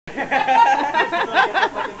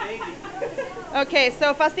Okay,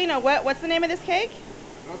 so Faustino, what's the name of this cake?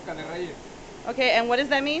 Rosca de Reyes. Okay, and what does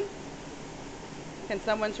that mean? Can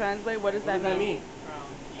someone translate? What does that mean?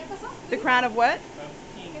 The crown of what?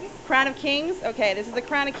 Kings. Crown of Kings? Okay, this is the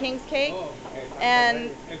Crown of Kings cake. Oh,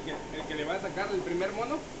 And el que le va a sacar el primer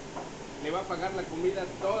mono, le va a pagar la comida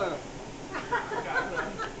toda.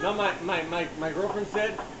 No, my girlfriend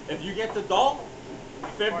said, if you get the doll,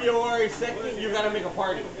 February 2nd, you gotta make a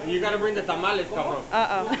party. You gotta bring the tamales, cabrón.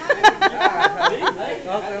 uh-oh.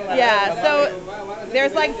 Yeah, so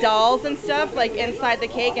there's like dolls and stuff like inside the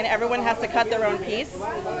cake, and everyone has to cut their own piece.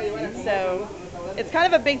 So it's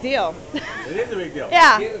kind of a big deal. It is a big deal.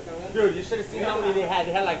 Yeah. Dude, you should have seen how many they had.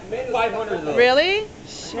 They had like 500 of those. Really?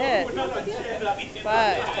 Shit.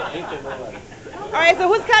 Fuck. All right, so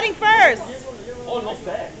who's cutting first? Oh, no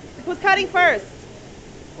sad. Who's cutting first?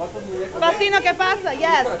 Faustino, ¿qué pasa?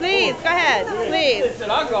 Yes, please, go ahead, please.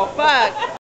 I'll go. Fuck.